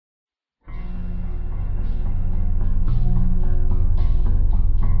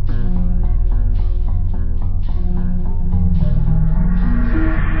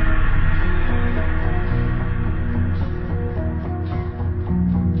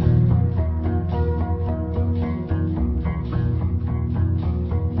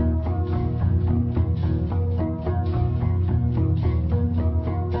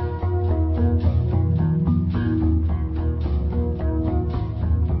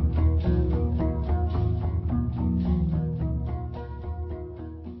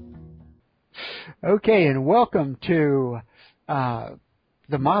Okay, and welcome to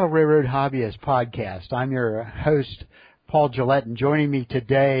the Model Railroad Hobbyist podcast. I'm your host, Paul Gillette, and joining me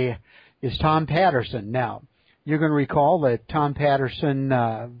today is Tom Patterson. Now, you're going to recall that Tom Patterson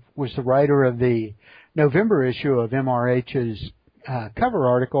was the writer of the November issue of MRH's cover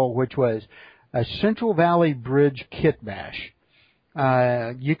article, which was a Central Valley Bridge Kit Bash.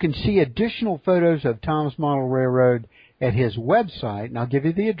 You can see additional photos of Tom's Model Railroad at his website, and I'll give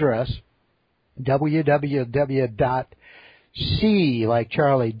you the address, www.c, like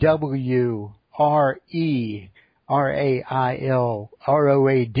Charlie,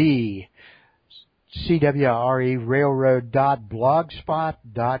 WRERAILROAD, CWRE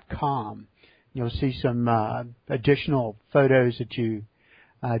railroad.blogspot.com. You'll see some additional photos that you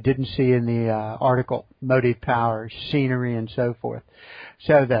didn't see in the article, motive power, scenery, and so forth.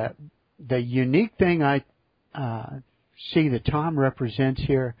 So the unique thing I see that Tom represents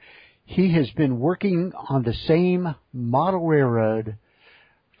here, he has been working on the same model railroad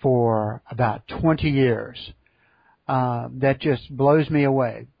for about 20 years. That just blows me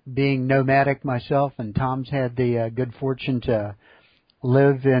away. Being nomadic myself, and Tom's had the good fortune to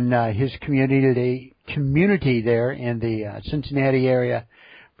live in his community there in the Cincinnati area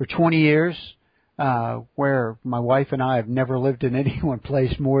for 20 years, where my wife and I have never lived in any one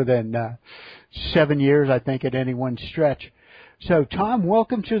place more than 7 years, I think, at any one stretch. So, Tom,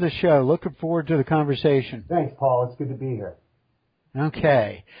 welcome to the show. Looking forward to the conversation. Thanks, Paul. It's good to be here.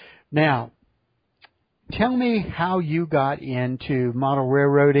 Okay. Now, tell me how you got into model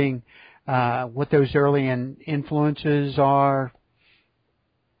railroading, what those early influences are.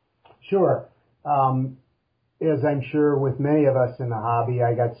 Sure. As I'm sure with many of us in the hobby,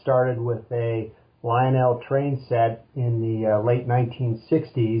 I got started with a Lionel train set in the late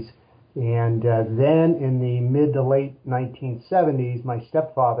 1960s. And then in the mid to late 1970s, my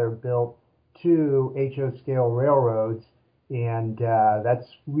stepfather built two HO scale railroads, and that's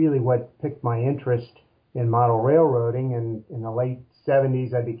really what piqued my interest in model railroading. And in the late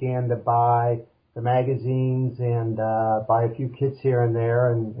 70s, I began to buy the magazines and buy a few kits here and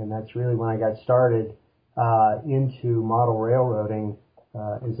there, and that's really when I got started into model railroading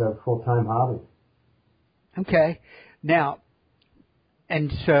as a full-time hobby. Okay. Now,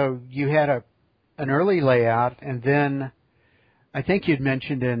 and so you had an early layout, and then I think you'd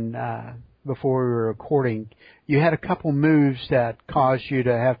mentioned before we were recording, you had a couple moves that caused you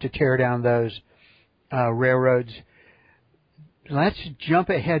to have to tear down those railroads. Let's jump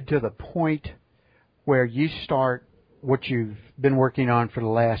ahead to the point where you start what you've been working on for the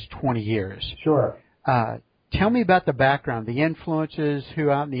last 20 years. Sure. Tell me about the background, the influences, who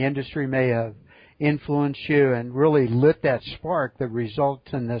out in the industry may have influenced you and really lit that spark that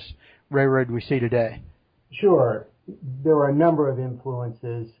results in this railroad we see today. Sure. There were a number of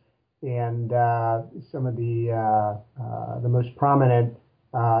influences, and some of the most prominent,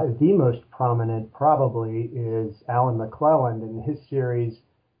 the most prominent probably is Alan McClelland and his series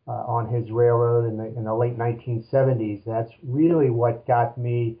on his railroad in the late 1970s. That's really what got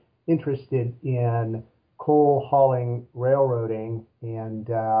me interested in coal hauling railroading and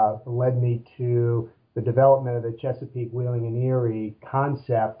led me to the development of the Chesapeake, Wheeling, and Erie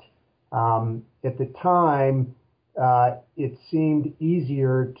concept. At the time, it seemed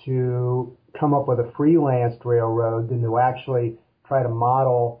easier to come up with a freelanced railroad than to actually try to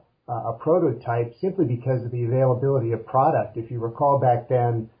model a prototype, simply because of the availability of product. If you recall back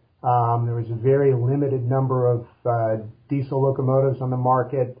then, there was a very limited number of diesel locomotives on the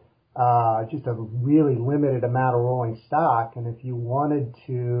market, just a really limited amount of rolling stock. And if you wanted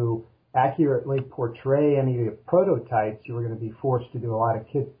to accurately portray any of the prototypes, you were going to be forced to do a lot of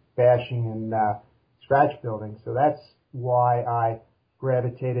kit bashing and scratch building. So that's why I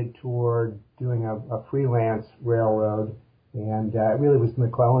gravitated toward doing a freelance railroad. And it really was the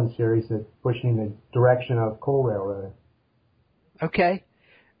McClelland series that pushed me in the direction of coal railroading. Okay.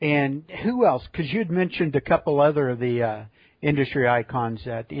 And who else? Because you'd mentioned a couple other of the industry icons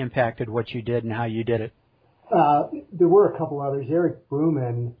that impacted what you did and how you did it. There were a couple others. Eric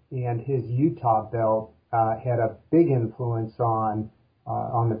Bruman and his Utah belt had a big influence on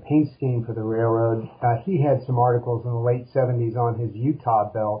the paint scheme for the railroad. He had some articles in the late 70s on his Utah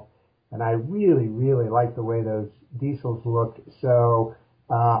belt, and I really, really liked the way those diesels looked. So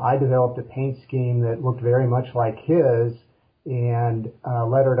I developed a paint scheme that looked very much like his, and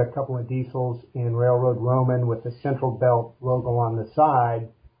lettered a couple of diesels in Railroad Roman with the Central Belt logo on the side.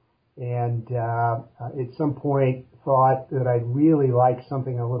 And at some point thought that I'd really like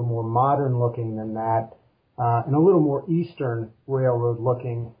something a little more modern looking than that, and a little more Eastern Railroad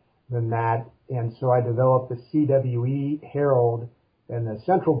looking than that. And so I developed the CWE Herald and the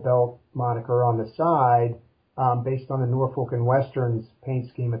Central Belt moniker on the side, based on the Norfolk and Western's paint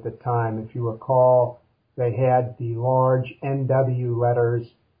scheme at the time. If you recall, they had the large NW letters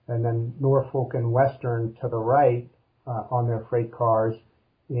and then Norfolk and Western to the right on their freight cars.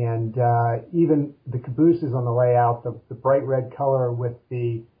 And even the cabooses on the layout, the bright red color with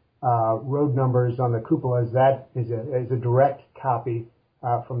the road numbers on the cupolas, that is a direct copy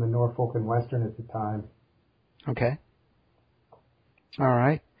from the Norfolk and Western at the time. Okay. All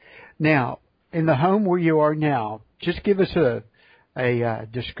right. Now, in the home where you are now, just give us a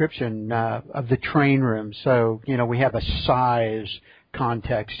description of the train room, so we have a size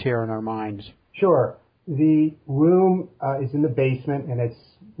context here in our minds. Sure. The room is in the basement, and it's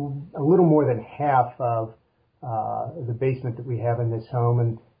a little more than half of the basement that we have in this home,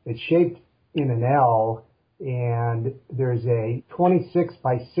 and it's shaped in an L, and there's a 26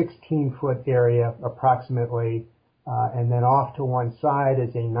 by 16 foot area approximately, and then off to one side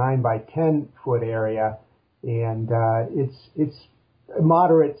is a 9 by 10 foot area, and it's a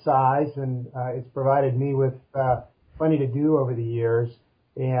moderate size, and it's provided me with plenty to do over the years.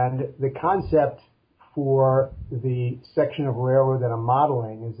 And the concept for the section of railroad that I'm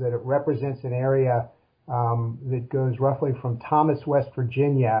modeling is that it represents an area that goes roughly from Thomas, West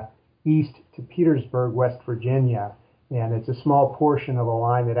Virginia, east to Petersburg, West Virginia. And it's a small portion of a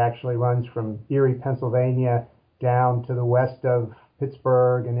line that actually runs from Erie, Pennsylvania, down to the west of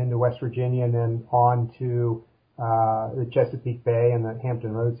Pittsburgh and into West Virginia, and then on to the Chesapeake Bay and the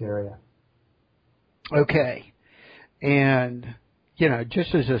Hampton Roads area. Okay. And,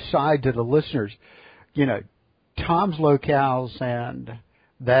 just as a side to the listeners, Tom's locales and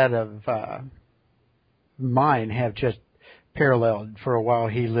that of mine have just paralleled. For a while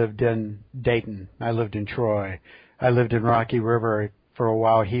he lived in Dayton. I lived in Troy. I lived in Rocky River. For a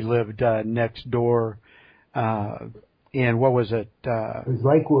while he lived next door in, what was it? It was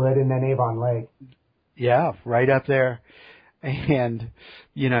Lakewood and then Avon Lake. Yeah, right up there. And,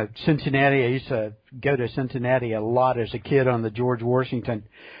 Cincinnati, I used to go to Cincinnati a lot as a kid on the George Washington.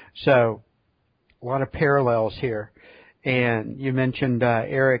 So a lot of parallels here. And you mentioned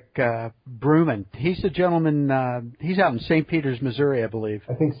Eric Bruman. He's the gentleman, he's out in St. Peters, Missouri, I believe.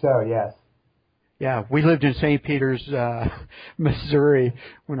 I think so, yes. Yeah, we lived in St. Peters, Missouri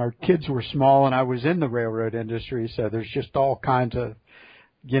when our kids were small, and I was in the railroad industry. So there's just all kinds of,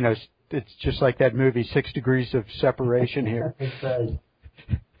 it's just like that movie, 6 Degrees of Separation here. That's right.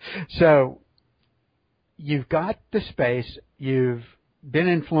 So you've got the space. You've been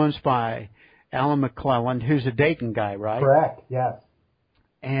influenced by Alan McClellan, who's a Dayton guy, right? Correct, yes.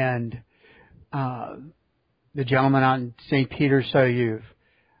 And the gentleman out in St. Peters, so you've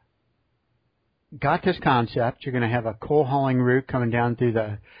got this concept. You're going to have a coal hauling route coming down through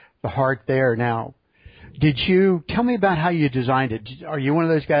the heart there. Now, did you tell me about how you designed it? Are you one of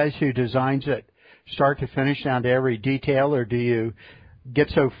those guys who designs it start to finish down to every detail, or do you get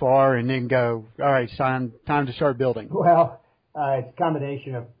so far and then go, all right, time to start building? Well, it's a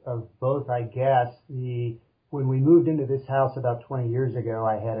combination of both, I guess. When we moved into this house about 20 years ago,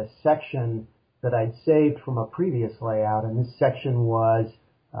 I had a section that I'd saved from a previous layout, and this section was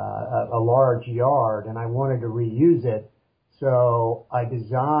a large yard, and I wanted to reuse it. So I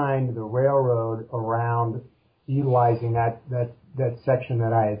designed the railroad around utilizing that section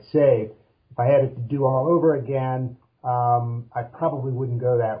that I had saved. If I had it to do all over again, I probably wouldn't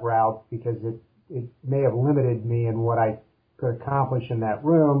go that route because it may have limited me in what I could accomplish in that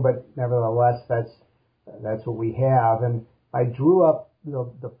room, but nevertheless, that's what we have. And I drew up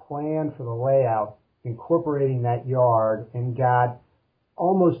the plan for the layout, incorporating that yard, and got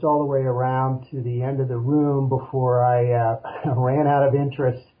almost all the way around to the end of the room before I ran out of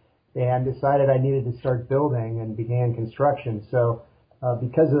interest and decided I needed to start building and began construction. So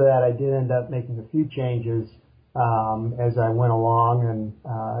because of that, I did end up making a few changes as I went along,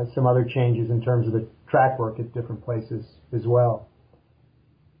 and some other changes in terms of the track work at different places as well.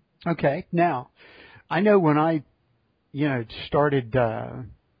 Okay. Now, I know when I, started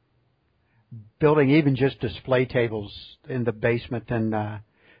building even just display tables in the basement in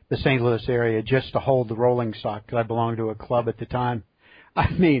the St. Louis area just to hold the rolling stock, because I belonged to a club at the time. I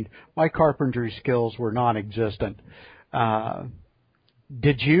mean, my carpentry skills were non-existent.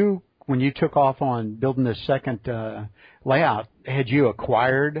 Did you, when you took off on building this second layout, had you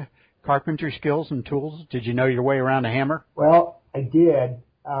acquired carpentry skills and tools? Did you know your way around a hammer? Well, I did.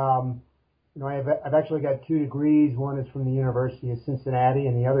 I've actually got 2 degrees. One is from the University of Cincinnati,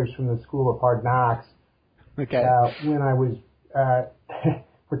 and the other is from the School of Hard Knocks. Okay. When I was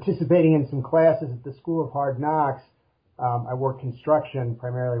participating in some classes at the School of Hard Knocks, I worked construction,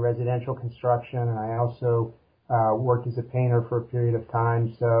 primarily residential construction, and I also worked as a painter for a period of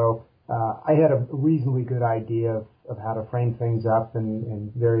time, so I had a reasonably good idea of how to frame things up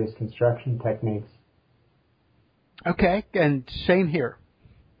and various construction techniques. Okay, and same here.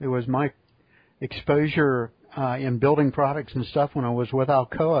 It was my exposure in building products and stuff when I was with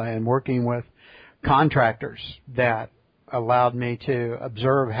Alcoa and working with contractors that allowed me to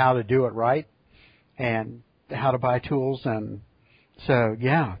observe how to do it right and how to buy tools. And so,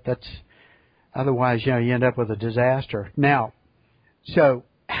 yeah, that's otherwise, you end up with a disaster. Now, so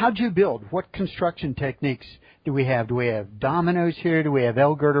how'd you build? What construction techniques do we have? Do we have dominoes here? Do we have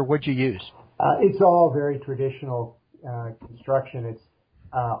L-girder? What'd you use? It's all very traditional construction. It's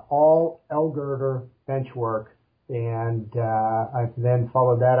all L-girder bench work, and I've then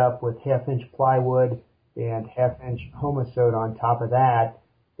followed that up with half-inch plywood and half-inch Homosote on top of that.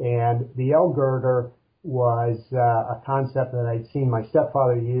 And the L-girder was a concept that I'd seen my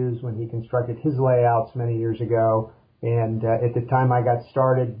stepfather use when he constructed his layouts many years ago. And at the time I got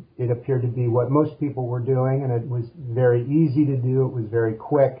started, it appeared to be what most people were doing, and it was very easy to do. It was very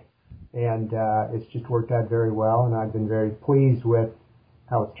quick, and it's just worked out very well, and I've been very pleased with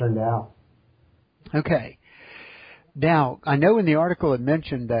how it's turned out. Okay. Now, I know in the article it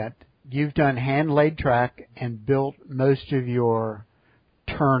mentioned that you've done hand-laid track and built most of your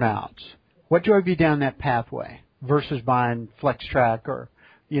turnouts. What drove you down that pathway versus buying flex track or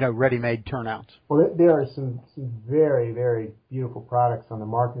ready-made turnouts? Well, there are some very, very beautiful products on the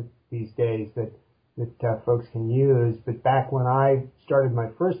market these days that folks can use. But back when I started my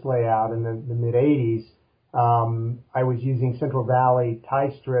first layout in the mid-'80s, I was using Central Valley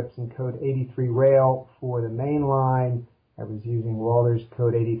tie strips and Code 83 rail for the main line. I was using Walters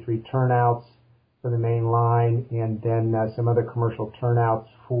Code 83 turnouts for the main line, and then some other commercial turnouts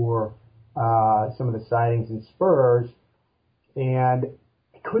for some of the sidings and spurs. And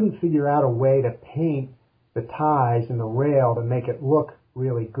couldn't figure out a way to paint the ties and the rail to make it look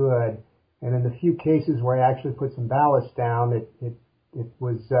really good. And in the few cases where I actually put some ballast down, it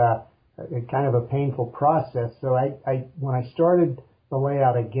was kind of a painful process. So when I started the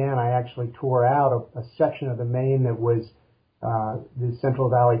layout again, I actually tore out a section of the main that was the Central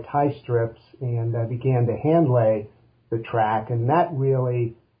Valley tie strips, and I began to hand lay the track. And that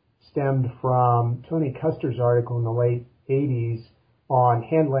really stemmed from Tony Custer's article in the late 80s on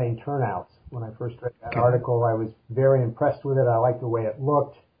hand laying turnouts. When I first read that article, I was very impressed with it. I liked the way it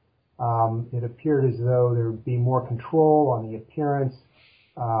looked. It appeared as though there would be more control on the appearance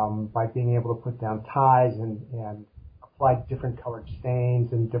by being able to put down ties and apply different colored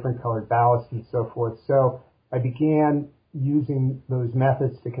stains and different colored ballast and so forth. So I began using those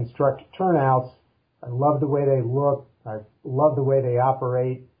methods to construct turnouts. I love the way they look. I love the way they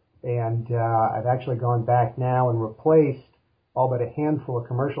operate. And I've actually gone back now and replaced all but a handful of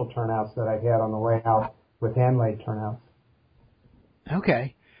commercial turnouts that I had on the layout with hand-laid turnouts.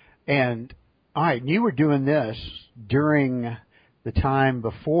 Okay. And, all right, you were doing this during the time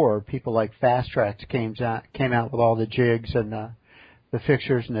before people like Fast Tracks came out with all the jigs and the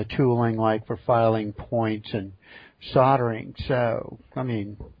fixtures and the tooling, like for filing points and soldering. So, I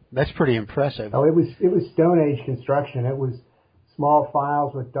mean, that's pretty impressive. Oh, it was Stone Age construction. It was small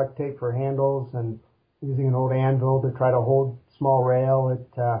files with duct tape for handles and using an old anvil to try to hold small rail.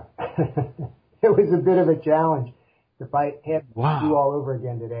 It was a bit of a challenge. If I had to do all over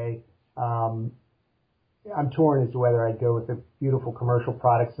again today, I'm torn as to whether I'd go with the beautiful commercial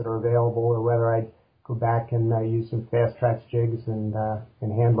products that are available or whether I'd go back and use some Fast Tracks jigs and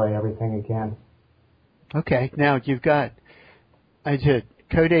hand lay everything again. Okay. Now you've got, is it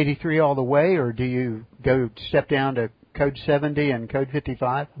Code 83 all the way, or do you go step down to Code 70 and Code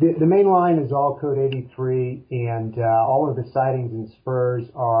 55? The main line is all Code 83, and all of the sidings and spurs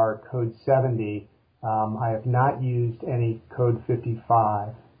are Code 70. I have not used any Code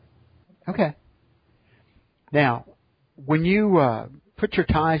 55. Okay. Now, when you put your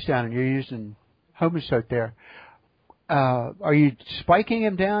ties down and you're using Homosote there, are you spiking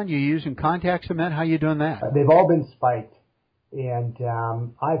them down? You using contact cement? How are you doing that? They've all been spiked, and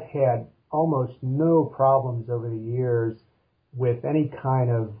I've had almost no problems over the years with any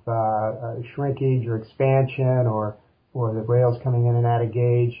kind of shrinkage or expansion or the rails coming in and out of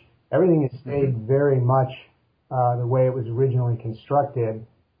gauge. Everything has stayed very much the way it was originally constructed.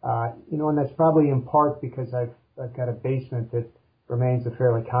 And that's probably in part because I've got a basement that remains a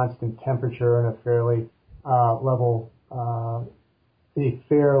fairly constant temperature and a fairly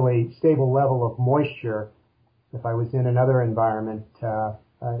stable level of moisture. If I was in another environment,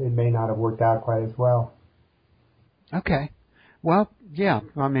 it may not have worked out quite as well. Okay. Well, yeah.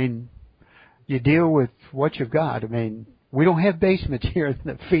 I mean, you deal with what you've got. I mean, we don't have basements here in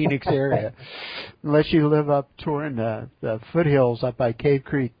the Phoenix area, unless you live up toward the foothills up by Cave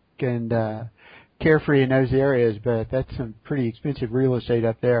Creek and Carefree in those areas. But that's some pretty expensive real estate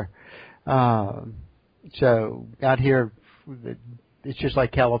up there. So out here, it's just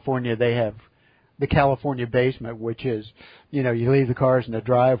like California. They have the California basement, which is, you leave the cars in the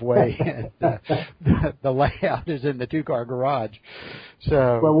driveway and the layout is in the 2-car garage.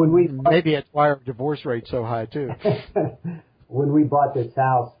 So well, maybe that's why our divorce rate's so high too. When we bought this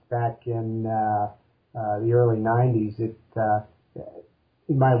house back in the early 90s,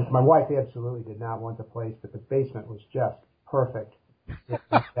 my wife absolutely did not want the place, but the basement was just perfect.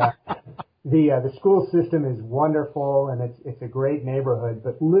 The school system is wonderful, and it's a great neighborhood,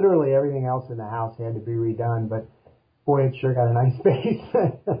 but literally everything else in the house had to be redone. But boy, it sure got a nice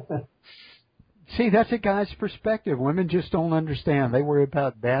basement. See, that's a guy's perspective. Women just don't understand. They worry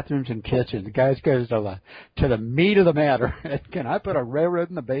about bathrooms and kitchens. The guys goes to the meat of the matter. Can I put a railroad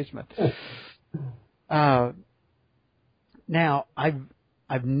in the basement? Now,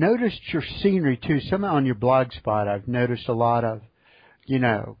 I've noticed your scenery too. Some on your blog spot, I've noticed a lot of,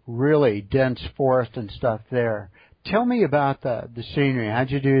 really dense forest and stuff there. Tell me about the scenery.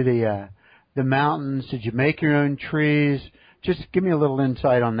 How'd you do the mountains? Did you make your own trees? Just give me a little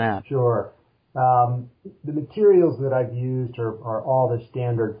insight on that. Sure. The materials that I've used are all the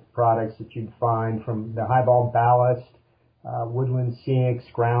standard products that you'd find, from the highball ballast, Woodland Scenics,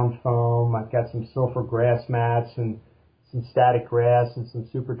 ground foam. I've got some sulfur grass mats and some static grass and some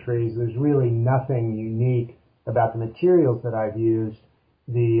super trees. There's really nothing unique about the materials that I've used.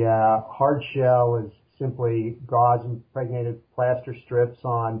 The hard shell is simply gauze impregnated plaster strips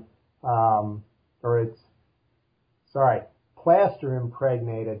plaster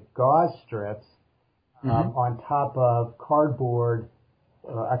impregnated gauze strips on top of a cardboard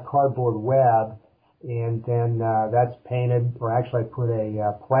web, and then that's painted, or actually I put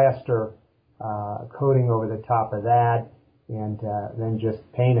a plaster coating over the top of that, and then just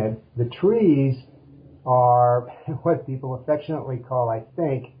painted. The trees are what people affectionately call, I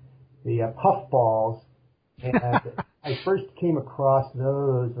think, the puffballs, and I first came across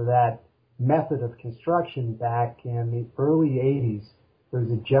that method of construction back in the early 80s. There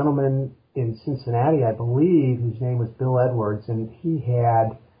was a gentleman in Cincinnati, I believe, whose name was Bill Edwards, and he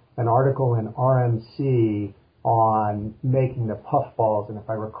had an article in RMC on making the puffballs, and if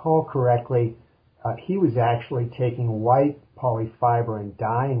I recall correctly, he was actually taking white polyfiber and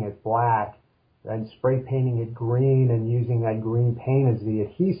dyeing it black and spray painting it green and using that green paint as the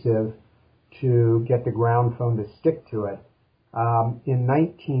adhesive to get the ground foam to stick to it. In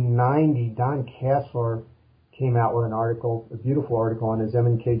 1990, Don Kassler came out with an article, a beautiful article on his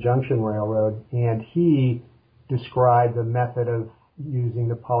M&K Junction Railroad, and he described the method of using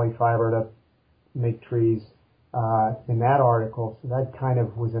the polyfiber to make trees in that article. So that kind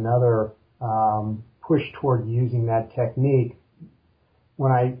of was another push toward using that technique.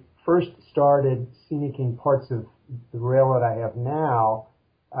 When I first started scenicking parts of the railroad I have now,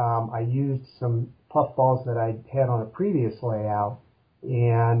 I used some puffballs that I had on a previous layout,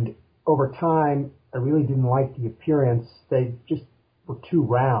 and over time I really didn't like the appearance. They just were too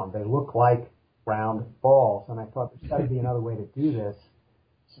round. They look like round balls, and I thought there's got to be another way to do this.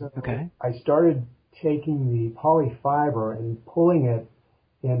 So I started taking the polyfiber and pulling it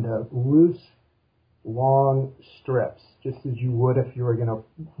into loose, long strips, just as you would if you were going to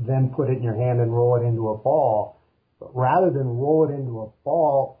then put it in your hand and roll it into a ball. But rather than roll it into a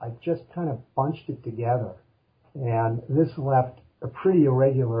ball, I just kind of bunched it together. And this left a pretty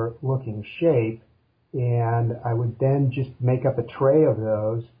irregular looking shape. And I would then just make up a tray of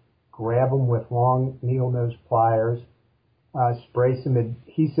those, grab them with long needle nose pliers, spray some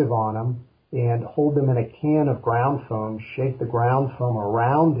adhesive on them, and hold them in a can of ground foam, shake the ground foam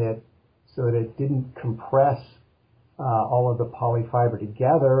around it so that it didn't compress all of the polyfiber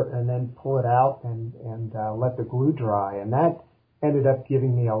together, and then pull it out and let the glue dry. And that ended up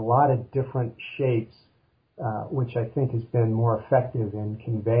giving me a lot of different shapes, which I think has been more effective in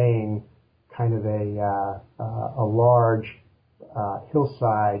conveying kind of a large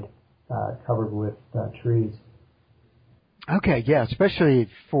hillside covered with trees. Okay, yeah, especially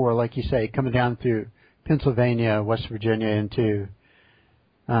for, like you say, coming down through Pennsylvania, West Virginia into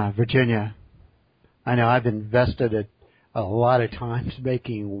Virginia. I know I've invested a lot of times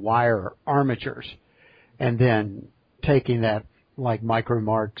making wire armatures and then taking that like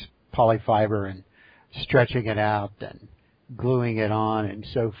Micromark's polyfiber and stretching it out and gluing it on and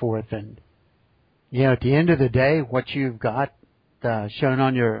so forth. And, at the end of the day, what you've got shown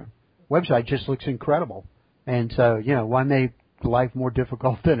on your website just looks incredible. And so, why make life more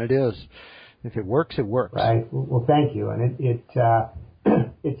difficult than it is? If it works, it works. Right. Well, thank you. And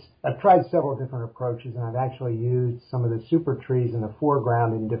it's I've tried several different approaches, and I've actually used some of the super trees in the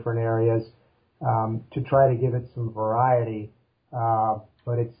foreground in different areas to try to give it some variety.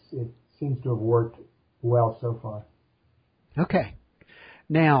 But it seems to have worked well so far. Okay.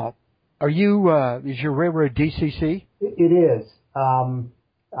 Now, are you is your railroad DCC? It is.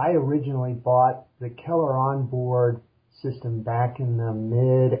 I originally bought the Keller onboard system back in the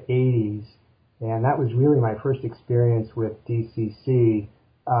mid '80s, and that was really my first experience with DCC.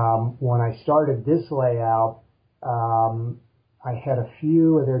 When I started this layout, I had a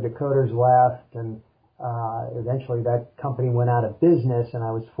few of their decoders left, and eventually that company went out of business, and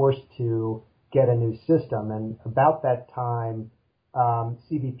I was forced to get a new system. And about that time,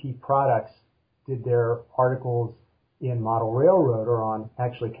 CBP Products did their articles in Model Railroader on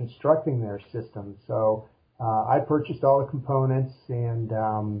actually constructing their system. So I purchased all the components and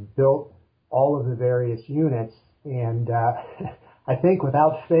built all of the various units, and I think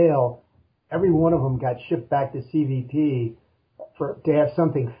without fail, every one of them got shipped back to CBP to have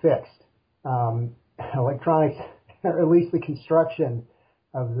something fixed. Electronics, or at least the construction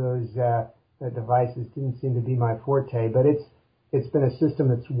of those devices, didn't seem to be my forte, but it's been a system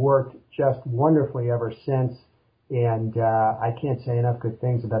that's worked just wonderfully ever since. And I can't say enough good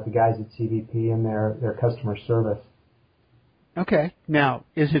things about the guys at CBP and their customer service. Okay. Now,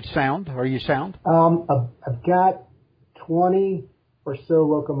 is it sound? Are you sound? I've got 20 or so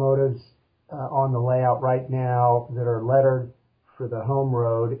locomotives on the layout right now that are lettered for the home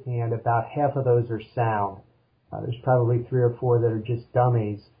road, and about half of those are sound. There's probably 3 or 4 that are just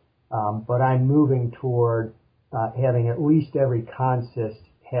dummies. But I'm moving toward having at least every consist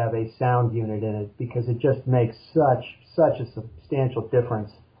have a sound unit in it, because it just makes such a substantial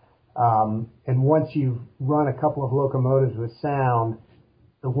difference. And once you've run a couple of locomotives with sound,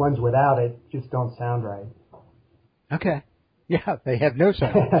 the ones without it just don't sound right. Okay. Yeah, they have no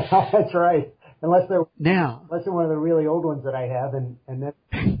sound. That's right. Unless they're one of the really old ones that I have, and then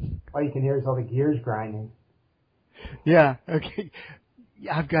all you can hear is all the gears grinding. Yeah. Okay.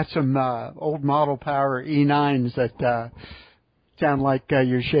 I've got some old Model Power E9s that sound like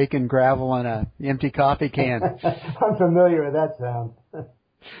you're shaking gravel in an empty coffee can. I'm familiar with that sound.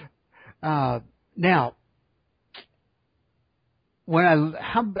 Now,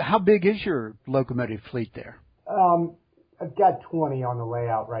 how big is your locomotive fleet there? I've got 20 on the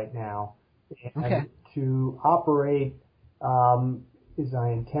layout right now. And okay. To operate, as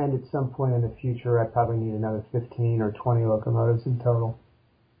I intend at some point in the future, I probably need another 15 or 20 locomotives in total.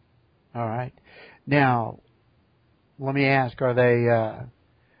 All right. Now, let me ask, are they,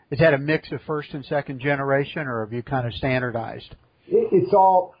 is that a mix of first and second generation, or have you kind of standardized? It's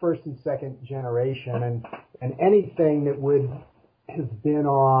all first and second generation, and anything that would have been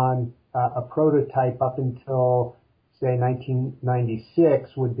on a prototype up until, say, 1996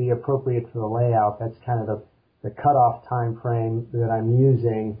 would be appropriate for the layout. That's kind of the cutoff time frame that I'm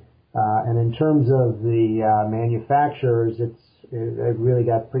using. And in terms of the manufacturers, they've really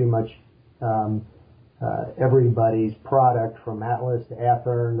got pretty much everybody's product, from Atlas to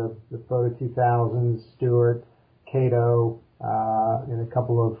Athearn, the Proto 2000s, Stewart, Cato, and a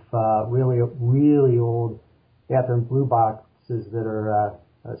couple of really old Athearn blue boxes that are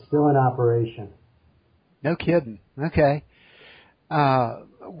still in operation. No kidding. Okay.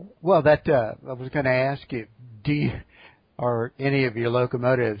 Well, that I was going to ask you, are any of your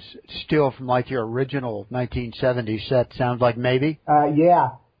locomotives still from like your original 1970 set? Sounds like maybe. Yeah,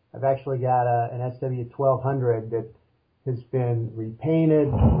 I've actually got an SW1200 that has been repainted,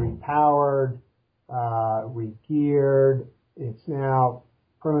 repowered, regeared. It's now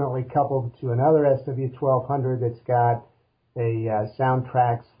permanently coupled to another SW1200 that's got a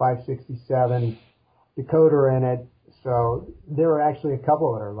Soundtrax 567 decoder in it. So there are actually a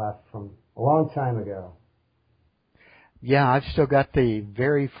couple that are left from a long time ago. Yeah, I've still got the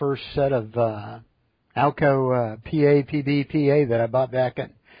very first set of Alco PB that I bought back in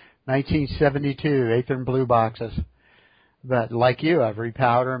 1972, Athearn blue boxes. But like you, I've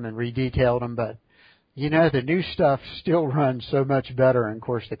repowered them and redetailed them. But you know, the new stuff still runs so much better. And of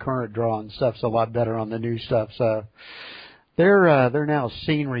course, the current draw and stuff's a lot better on the new stuff. So they're now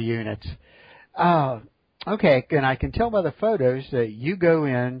scenery units. Okay, and I can tell by the photos that you go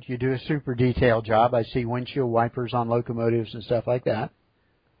in, you do a super detailed job. I see windshield wipers on locomotives and stuff like that.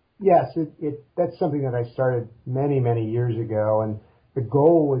 Yes, that's something that I started many years ago, and the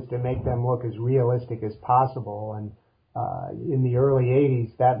goal was to make them look as realistic as possible. And in the early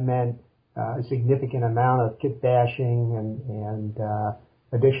 80s, that meant a significant amount of kit bashing and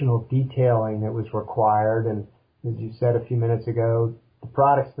additional detailing that was required. And as you said a few minutes ago, the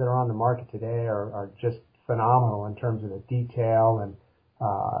products that are on the market today are just phenomenal in terms of the detail and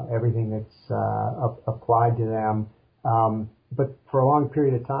everything that's applied to them. But for a long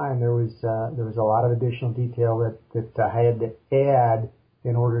period of time, there was a lot of additional detail that I had to add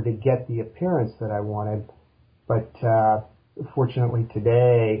in order to get the appearance that I wanted. But fortunately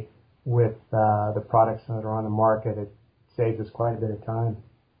today, with the products that are on the market, it saves us quite a bit of time.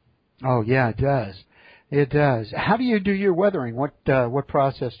 Oh yeah, it does. It does. How do you do your weathering? What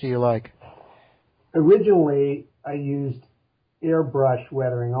process do you like? Originally, I used airbrush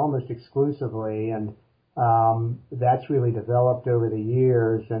weathering almost exclusively, and that's really developed over the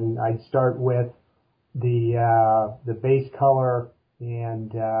years. And I'd start with the base color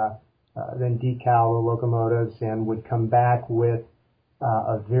and then decal the locomotives, and would come back with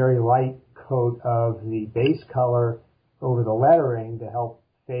a very light coat of the base color over the lettering to help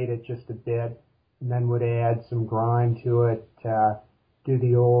fade it just a bit, and then would add some grime to it, do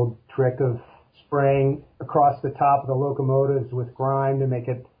the old trick of spraying across the top of the locomotives with grime to make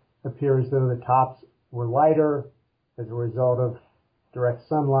it appear as though the tops were lighter as a result of direct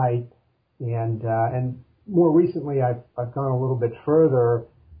sunlight. And more recently, I've gone a little bit further,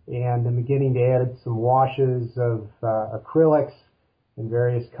 and I'm beginning to add some washes of acrylics in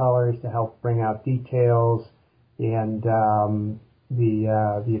various colors to help bring out details. And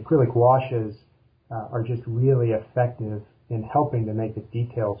the acrylic washes are just really effective in helping to make the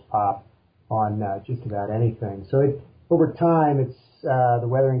details pop on just about anything. So over time, it's the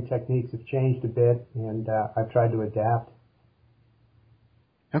weathering techniques have changed a bit, and I've tried to adapt.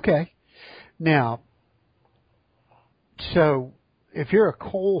 Okay. Now, so if you're a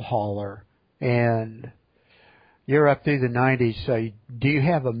coal hauler and you're up through the 90s, so do you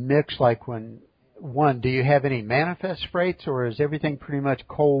have a mix like do you have any manifest freights, or is everything pretty much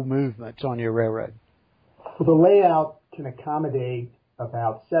coal movements on your railroad? Well, the layout can accommodate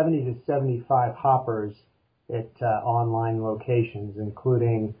about 70 to 75 hoppers at online locations,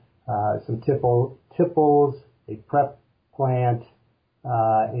 including some tipples, a prep plant,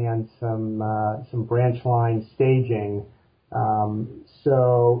 and some branch line staging.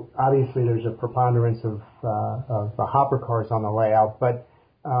 So obviously there's a preponderance of hopper cars on the layout, but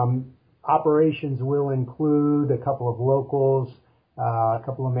operations will include a couple of locals, a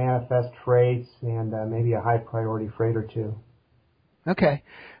couple of manifest freights, and maybe a high priority freight or two. Okay.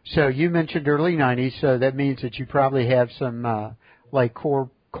 So you mentioned early 90s, so that means that you probably have some like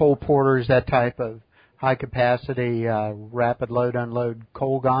coal porters, that type of high capacity, rapid load unload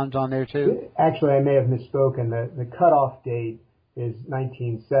coal gons on there too? Actually, I may have misspoken. The cutoff date is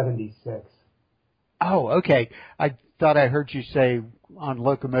 1976. Oh, okay. I thought I heard you say on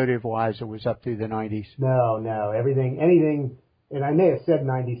locomotive wise it was up through the 90s. No, anything, and I may have said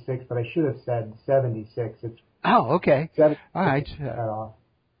 96, but I should have said 76. It's okay. 76 all right. Cutoff.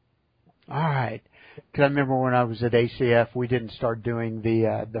 All right. Because I remember when I was at ACF, we didn't start doing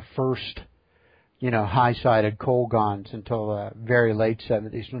the first, high-sided coal gons until very late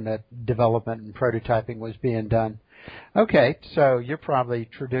 70s when that development and prototyping was being done. Okay, so you're probably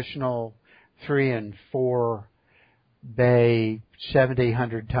traditional 3 and 4 bay 70,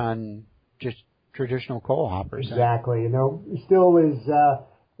 100-ton, just traditional coal hoppers. Exactly. There's still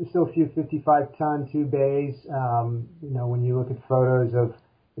a few 55-ton 2 bays. When you look at photos of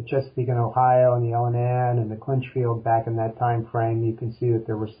the Chesapeake and Ohio and the L&N and the Clinchfield back in that time frame, you can see that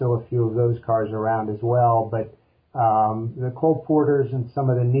there were still a few of those cars around as well. But the coal porters and some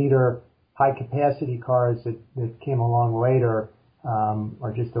of the neater high-capacity cars that came along later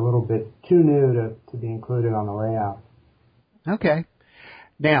are just a little bit too new to be included on the layout. Okay.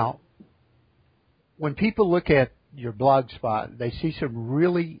 Now, when people look at your blog spot, they see some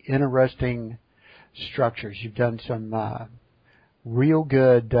really interesting structures. You've done some real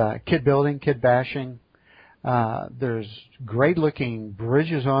good kid building, kid bashing. There's great looking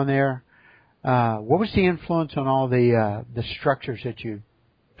bridges on there. What was the influence on all the structures that you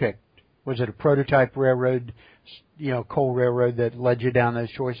picked? Was it a prototype railroad, coal railroad that led you down those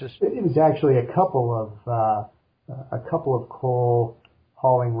choices? It was actually a couple of coal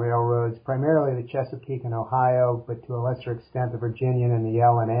hauling railroads, primarily the Chesapeake and Ohio, but to a lesser extent the Virginian and the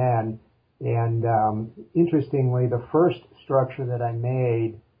L&N. And interestingly, the first structure that I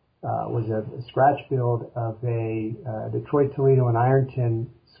made was a scratch build of a Detroit, Toledo, and Ironton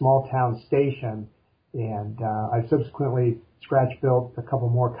small town station. And I subsequently scratch built a couple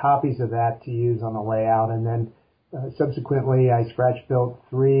more copies of that to use on the layout. And then subsequently I scratch built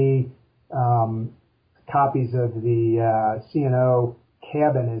 3 copies of the C&O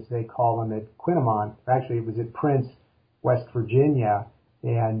cabin, as they call them, at Quinnamont. Actually, it was at Prince, West Virginia.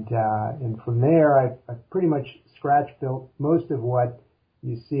 And from there, I pretty much scratch built most of what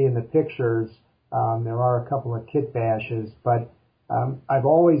you see in the pictures, there are a couple of kit bashes, but I've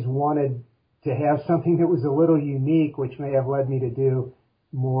always wanted to have something that was a little unique, which may have led me to do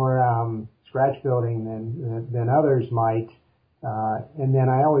more scratch building than others might. And then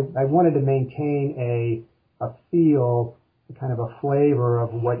I wanted to maintain a feel, kind of a flavor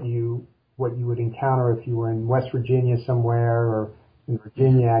of what you would encounter if you were in West Virginia somewhere, or in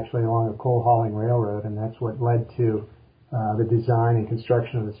Virginia actually along a coal hauling railroad, and that's what led to the design and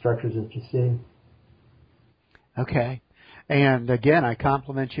construction of the structures that you see. Okay. And again, I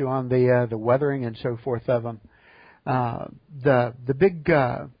compliment you on the weathering and so forth of them. The big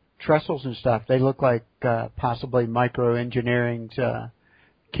trestles and stuff, they look like possibly micro-engineering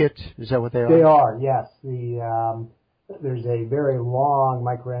kits. Is that what they are? They are, yes. There's a very long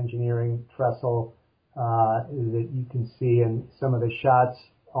microengineering trestle that you can see in some of the shots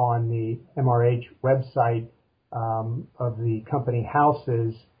on the MRH website of the company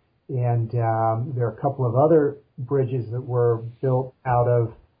houses. And there are a couple of other bridges that were built out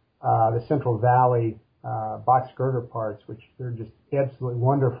of the Central Valley box girder parts, which they're just absolutely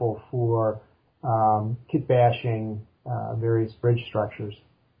wonderful for kit bashing various bridge structures.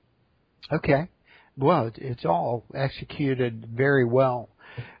 Okay. Well, it's all executed very well.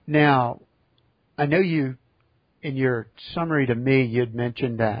 Now, I know you, in your summary to me, you'd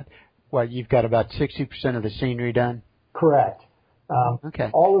mentioned that, you've got about 60% of the scenery done? Correct.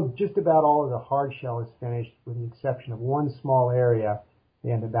 Okay. Just about all of the hard shell is finished, with the exception of one small area,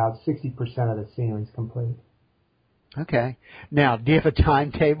 and about 60% of the scenery is complete. Okay. Now, do you have a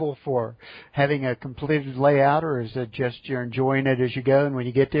timetable for having a completed layout, or is it just you're enjoying it as you go, and when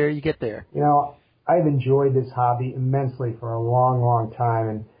you get there, you get there? You know, I've enjoyed this hobby immensely for a long, long time,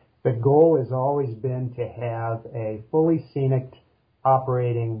 and the goal has always been to have a fully scenic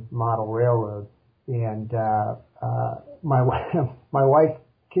operating model railroad. And my wife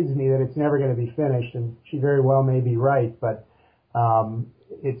kids me that it's never going to be finished, and she very well may be right, but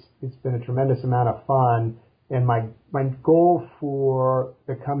it's been a tremendous amount of fun. And my goal for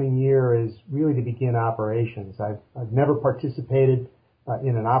the coming year is really to begin operations. I've never participated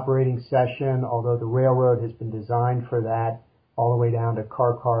in an operating session, although the railroad has been designed for that, all the way down to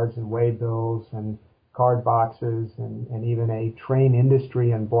car cards and waybills and card boxes, and even a train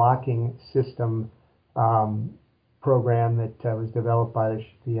industry and blocking system program that was developed by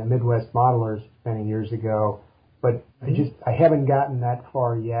the Midwest Modelers many years ago. But I haven't gotten that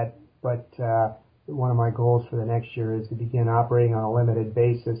far yet. But one of my goals for the next year is to begin operating on a limited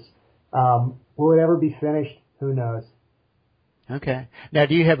basis. Will it ever be finished? Who knows? Okay. Now,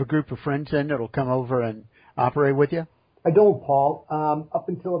 do you have a group of friends then that'll come over and operate with you? I don't, Paul. Up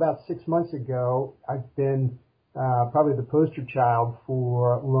until about 6 months ago, I've been probably the poster child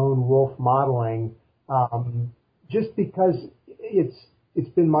for lone wolf modeling, just because it's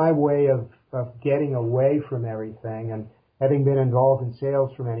been my way of getting away from everything. And having been involved in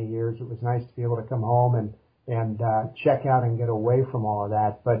sales for many years, it was nice to be able to come home and check out and get away from all of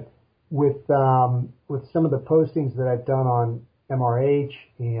that. But with some of the postings that I've done on MRH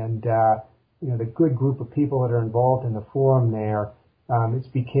and the good group of people that are involved in the forum there, it's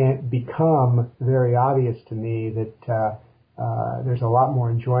become very obvious to me that there's a lot more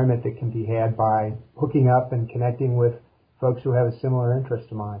enjoyment that can be had by hooking up and connecting with folks who have a similar interest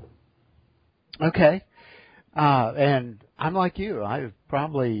to mine. Okay. And I'm like you. I've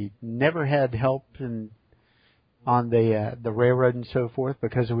probably never had help on the railroad and so forth,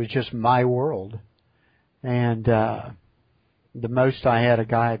 because it was just my world. And the most I had a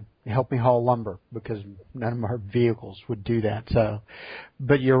guy help me haul lumber, because none of our vehicles would do that. So,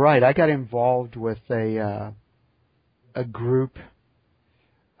 but you're right. I got involved with a group,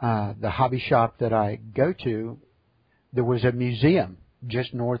 the hobby shop that I go to. There was a museum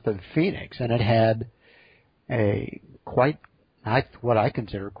just north of Phoenix, and it had what I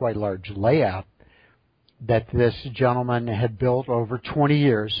consider quite large layout that this gentleman had built over 20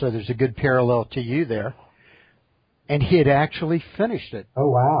 years. So there's a good parallel to you there. And he had actually finished it. Oh,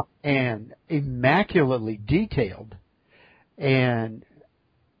 wow. And immaculately detailed. And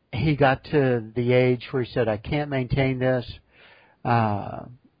he got to the age where he said, I can't maintain this. He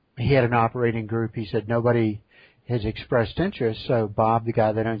had an operating group. He said, nobody has expressed interest. So Bob, the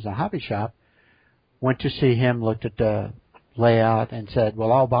guy that owns the hobby shop, went to see him, looked at the layout, and said,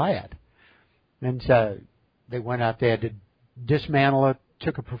 well, I'll buy it. And so they went out there to dismantle it,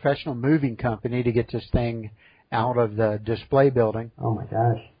 took a professional moving company to get this thing out of the display building. Oh, my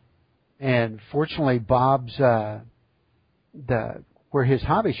gosh. And fortunately, Bob's, where his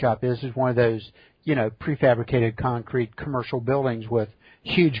hobby shop is one of those, prefabricated concrete commercial buildings with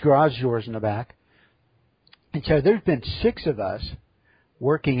huge garage doors in the back. And so there's been 6 of us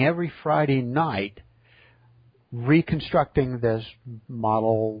working every Friday night reconstructing this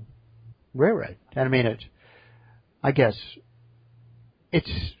model railroad. And I mean,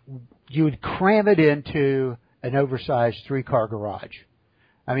 you would cram it into an oversized 3-car garage.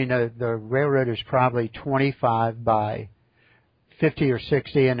 I mean, the railroad is probably 25 by 50 or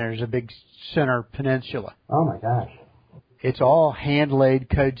 60, and there's a big center peninsula. Oh my gosh. It's all hand-laid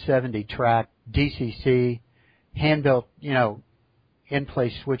Code 70 track, DCC, hand-built,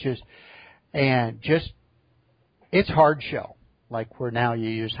 in-place switches, and it's hard shell. Like where now you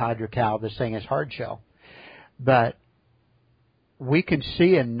use hydrocal, this thing is hard shell. But we can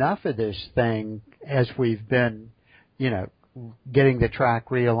see enough of this thing as we've been, getting the track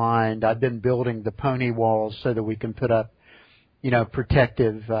realigned. I've been building the pony walls so that we can put up,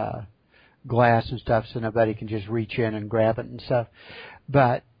 protective glass and stuff so nobody can just reach in and grab it and stuff.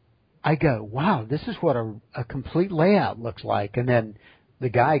 But I go, wow, this is what a complete layout looks like. And then the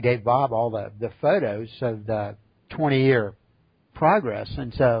guy gave Bob all the photos of the 20-year progress.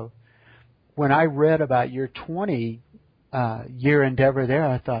 And so when I read about your 20-year endeavor there,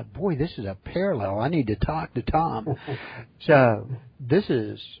 I thought, boy, this is a parallel. I need to talk to Tom. So this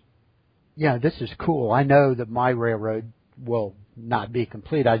is cool. I know that my railroad will not be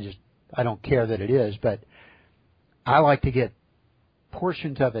complete. I don't care that it is, but I like to get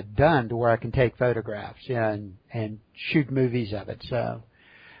portions of it done to where I can take photographs and shoot movies of it. So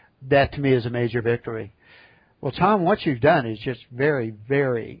that to me is a major victory. Well, Tom, what you've done is just very,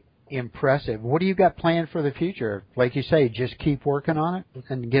 very impressive. What do you got planned for the future? Like you say, just keep working on it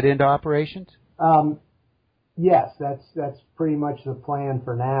and get into operations? Yes, that's pretty much the plan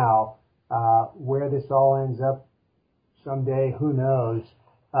for now. Where this all ends up someday, who knows?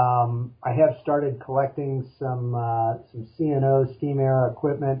 I have started collecting some CNO steam era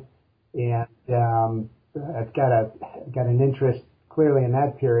equipment, and I've got an interest clearly in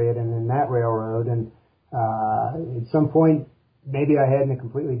that period and in that railroad. And at some point, maybe I head in a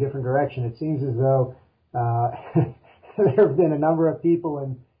completely different direction. It seems as though there have been a number of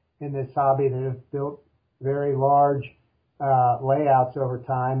people in this hobby that have built very large layouts over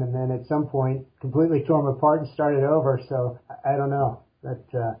time, and then at some point completely tore them apart and started over. So I don't know.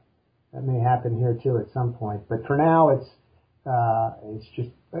 That may happen here too at some point. But for now, it's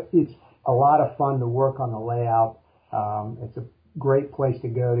a lot of fun to work on the layout. It's a great place to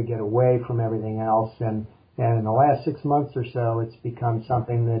go to get away from everything else. And in the last 6 months or so, it's become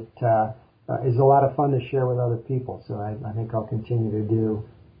something that is a lot of fun to share with other people. So I think I'll continue to do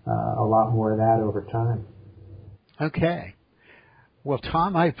a lot more of that over time. Okay. Well,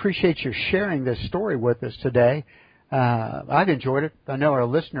 Tom, I appreciate your sharing this story with us today. I've enjoyed it. I know our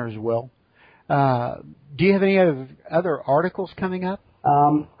listeners will. Do you have any other articles coming up?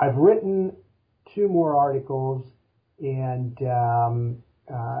 I've written 2 more articles, and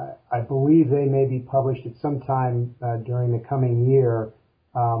I believe they may be published at some time during the coming year.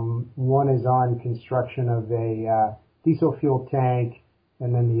 One is on construction of a diesel fuel tank,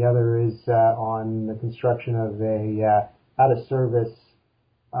 and then the other is on the construction of a out-of-service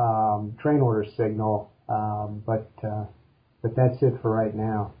train order signal. But that's it for right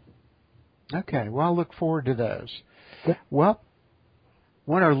now. Okay. Well, I'll look forward to those. Yeah. Well,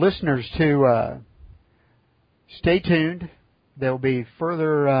 I want our listeners to stay tuned. There will be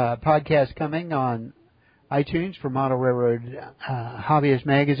further podcasts coming on iTunes for Model Railroad Hobbyist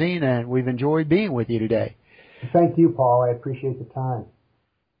Magazine, and we've enjoyed being with you today. Thank you, Paul. I appreciate the time.